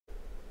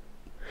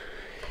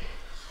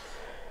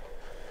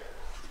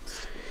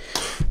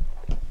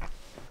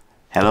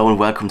Hello and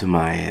welcome to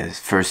my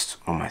first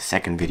or my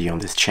second video on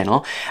this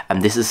channel.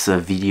 This is a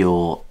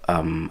video,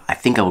 I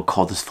think I would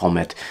call this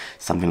format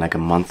something like a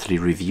monthly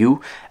review.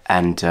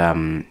 And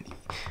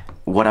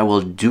what I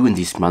will do in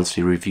these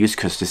monthly reviews,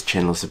 because this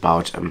channel is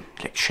about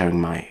like sharing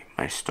my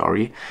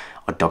story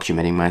or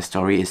documenting my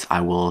story, is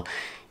I will,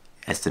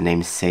 as the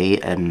name say,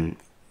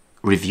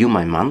 review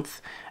my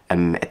month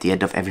at the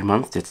end of every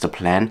month. That's the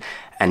plan,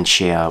 and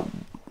share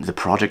the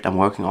project I'm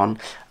working on,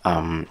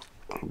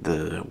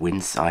 the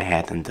wins I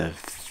had and the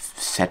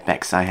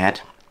setbacks I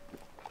had,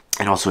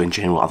 and also in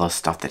general other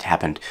stuff that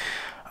happened,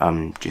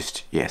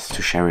 just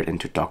to share it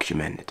and to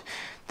document it.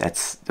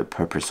 That's the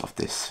purpose of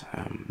this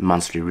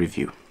monthly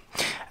review.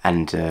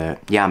 And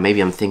yeah,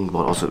 maybe I'm thinking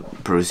about also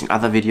producing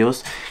other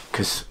videos,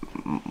 because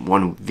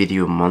one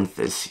video a month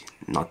is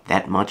not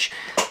that much,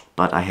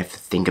 but I have to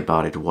think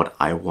about it, what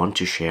I want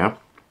to share.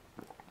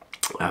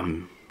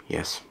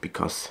 Yes,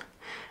 because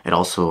it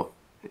also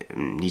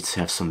needs to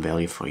have some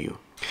value for you.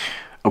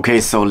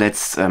 Okay, so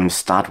let's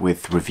start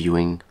with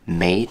reviewing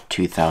May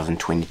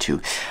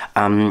 2022.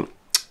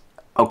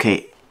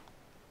 Okay,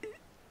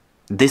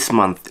 this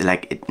month,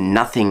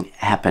 nothing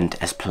happened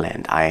as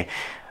planned.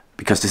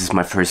 Because this is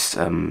my first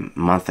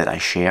month that I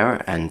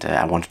share, and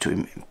I wanted to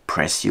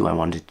impress you, I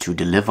wanted to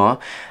deliver,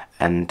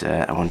 and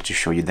I wanted to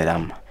show you that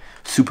I'm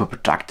super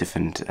productive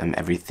and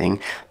everything.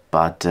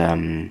 But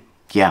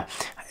yeah,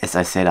 as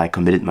I said, I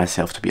committed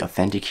myself to be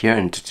authentic here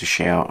and to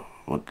share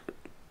what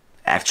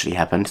actually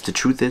happened. The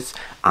truth is,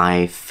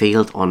 I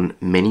failed on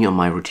many of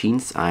my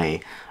routines. I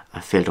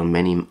failed on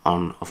many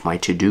of my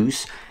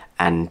to-dos,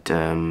 and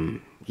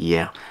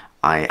yeah,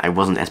 I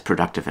wasn't as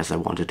productive as I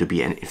wanted to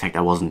be, and in fact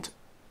I wasn't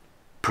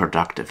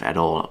productive at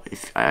all.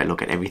 If I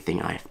look at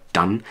everything I've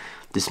done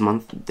this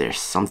month, there's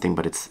something,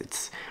 but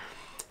it's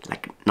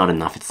like not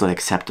enough. It's not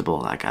acceptable.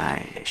 Like,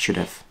 I should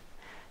have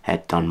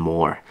had done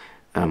more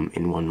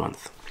in 1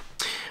 month.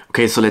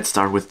 Okay, so let's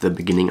start with the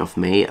beginning of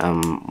May.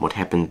 What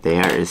happened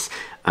there is,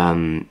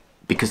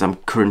 because I'm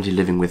currently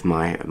living with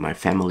my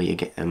family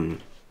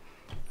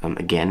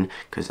again,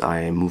 because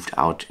I moved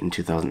out in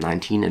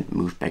 2019 and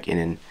moved back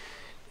in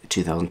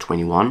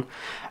 2021,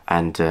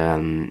 and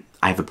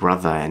I have a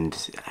brother, and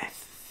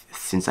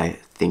since I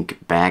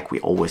think back,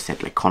 we always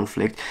had like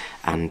conflict,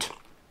 and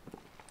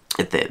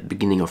at the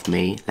beginning of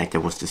May, like,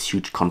 there was this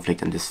huge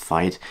conflict and this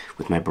fight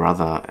with my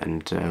brother,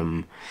 and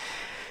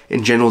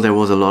in general, there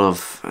was a lot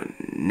of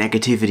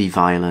negativity,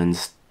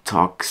 violence,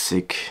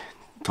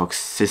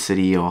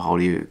 toxicity, or how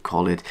do you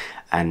call it?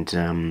 And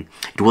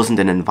it wasn't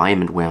an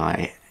environment where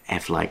I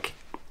have like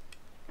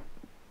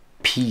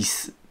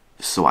peace,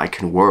 so I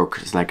can work.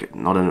 It's like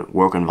not a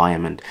work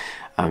environment,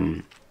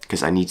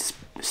 because I need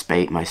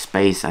my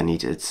space. I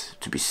need it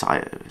to be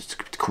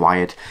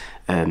quiet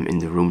in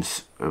the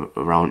rooms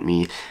around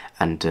me,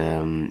 and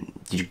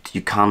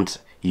you can't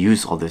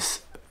use all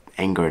this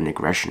anger and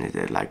aggression.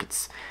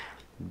 It's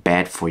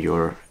bad for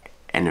your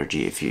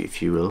energy, if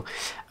you will.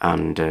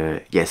 And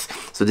yes,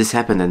 so this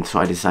happened, and so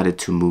I decided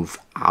to move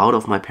out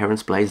of my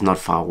parents' place, not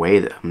far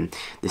away.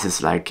 This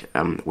is like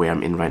where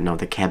I'm in right now,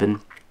 the cabin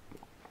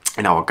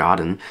in our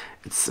garden.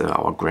 It's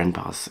our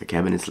grandpa's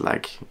cabin. It's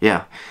like,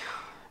 yeah,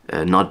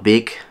 not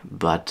big,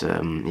 but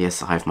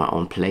yes, I have my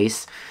own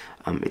place.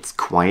 It's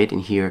quiet in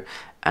here,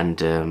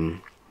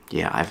 and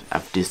yeah,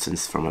 I've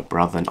distance from my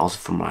brother and also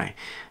from my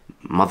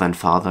mother and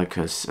father,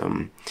 because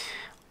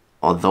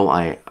although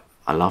I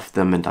love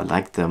them and I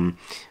like them,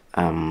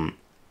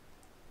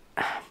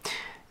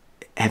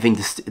 having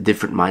this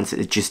different mindset,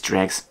 it just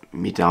drags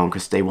me down,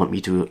 because they want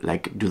me to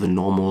like do the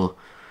normal,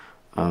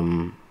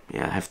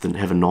 yeah, have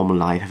a normal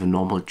life, have a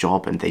normal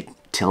job, and they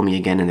tell me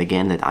again and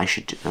again that I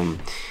should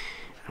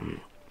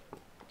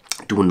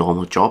do a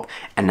normal job,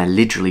 and I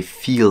literally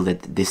feel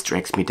that this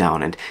drags me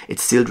down, and it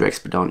still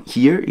drags me down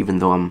here, even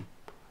though I'm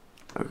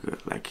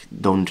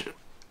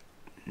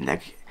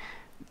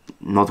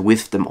not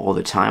with them all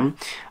the time.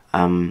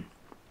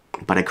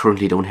 But I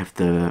currently don't have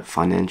the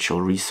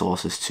financial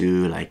resources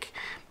to like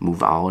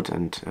move out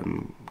and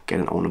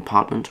get an own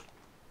apartment.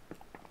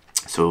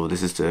 So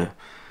this is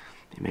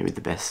maybe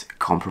the best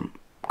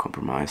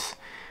compromise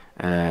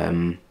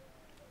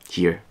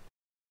here.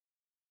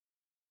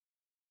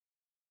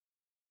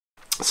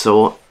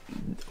 So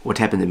what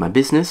happened in my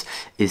business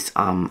is,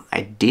 I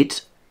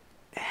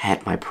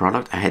had my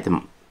product. I had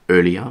them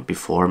earlier,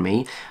 before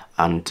May,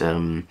 and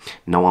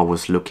now I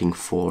was looking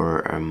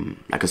for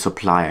like a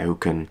supplier who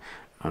can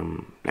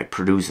like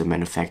produce and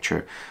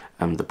manufacture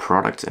the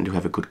products and to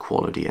have a good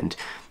quality. And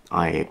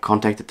I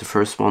contacted the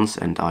first ones,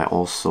 and I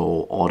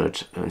also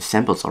ordered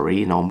samples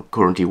already. Now I'm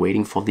currently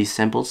waiting for these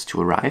samples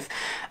to arrive,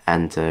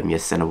 and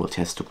yes, then I will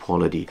test the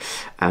quality.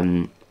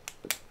 I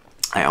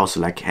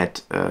also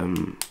had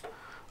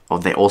or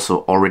they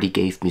also already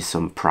gave me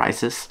some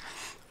prices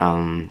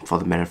for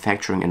the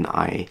manufacturing, and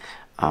I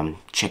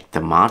checked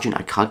the margin.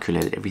 I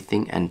calculated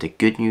everything, and the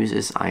good news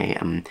is I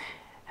am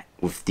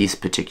with these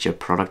particular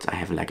products, I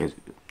have like an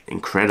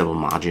incredible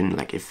margin.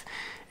 Like, if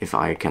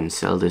I can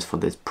sell this for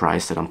this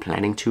price that I'm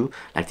planning to,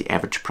 like the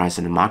average price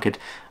in the market,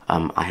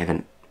 I have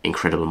an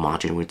incredible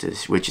margin, which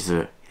is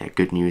a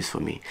good news for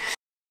me.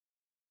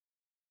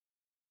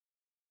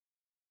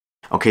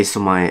 Okay, so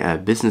my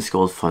business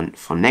goals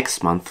for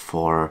next month,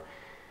 for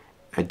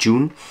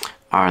June,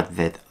 are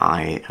that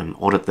I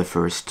ordered the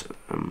first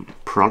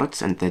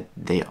products and that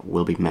they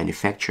will be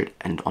manufactured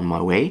and on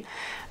my way.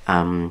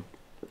 And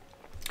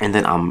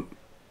then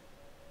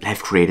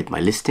have created my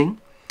listing,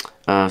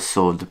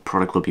 so the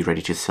product will be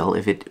ready to sell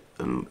if it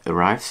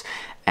arrives.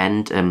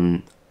 And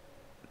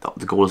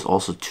the goal is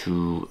also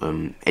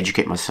to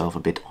educate myself a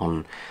bit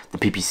on the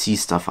PPC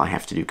stuff I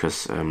have to do,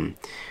 because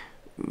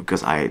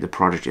the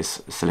product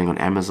is selling on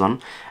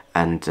Amazon,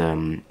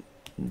 and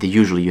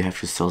usually you have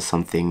to sell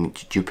something,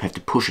 you have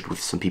to push it with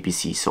some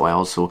PPC. So I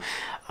also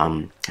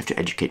have to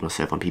educate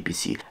myself on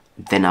PPC.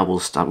 Then I will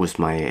start with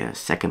my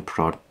second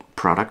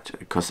product,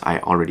 because I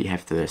already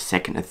have the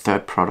second and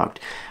third product.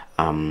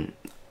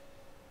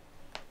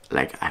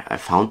 Like I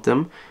found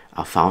them.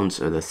 I found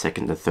the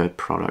second and third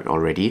product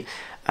already,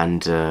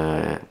 and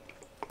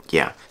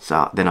yeah,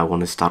 so then I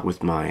want to start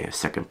with my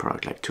second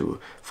product, like to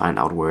find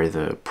out where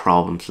the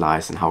problems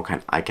lies and how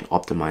I can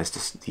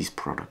optimize these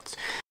products.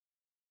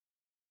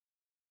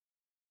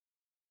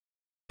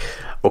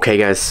 Okay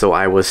guys, so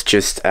I was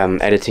just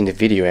editing the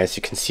video, as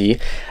you can see,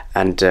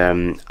 and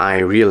I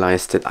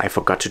realized that I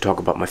forgot to talk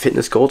about my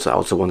fitness goals. I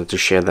also wanted to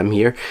share them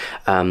here,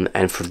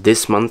 and for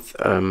this month,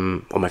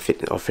 on my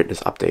fitness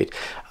update,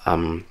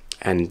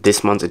 and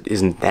this month it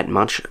isn't that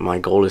much. My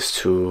goal is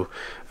to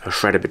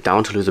shred a bit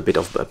down, to lose a bit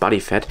of body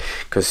fat,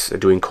 because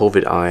during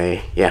COVID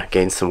I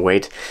gained some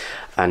weight.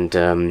 And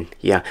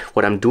yeah,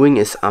 what I'm doing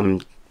is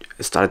I'm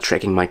started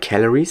tracking my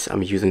calories.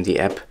 I'm using the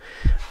app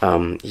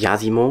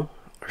Yazimo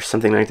or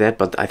something like that,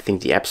 but I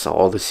think the apps are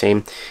all the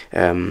same.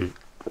 And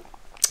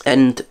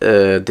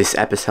this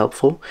app is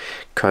helpful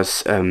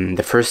because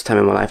the first time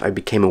in my life I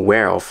became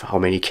aware of how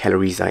many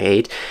calories I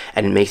ate,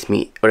 and it makes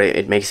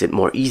it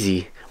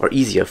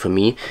easier for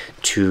me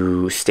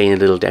to stay in a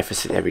little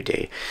deficit every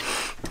day.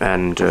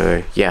 And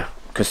yeah,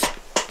 because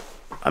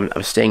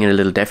I'm staying in a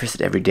little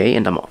deficit every day,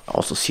 and I'm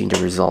also seeing the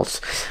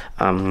results.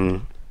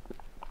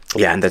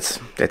 Yeah, and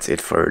that's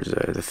it for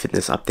the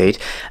fitness update.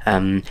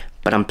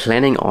 But I'm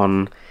planning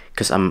on,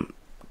 because I'm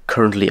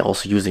currently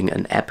also using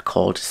an app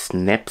called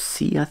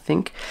Snapseed, I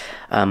think,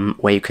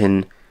 where you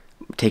can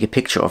take a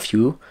picture of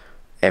you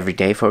every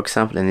day, for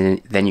example,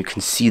 and then you can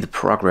see the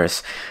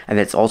progress. And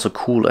that's also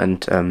cool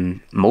and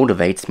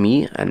motivates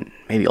me, and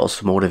maybe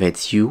also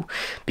motivates you,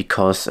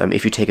 because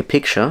if you take a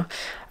picture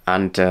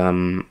and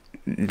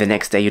the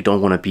next day you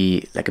don't want to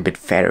be like a bit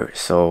fatter,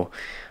 so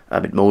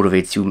it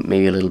motivates you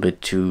maybe a little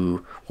bit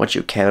to watch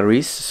your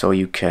calories so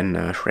you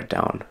can shred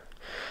down.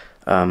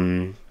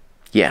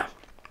 Yeah,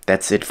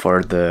 that's it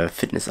for the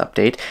fitness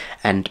update,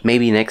 and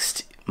maybe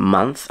next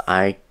month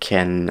I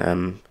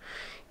can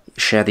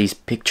share these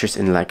pictures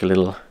in like a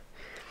little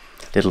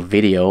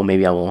video.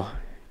 Maybe I will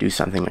do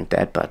something like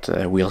that, but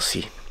we'll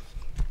see.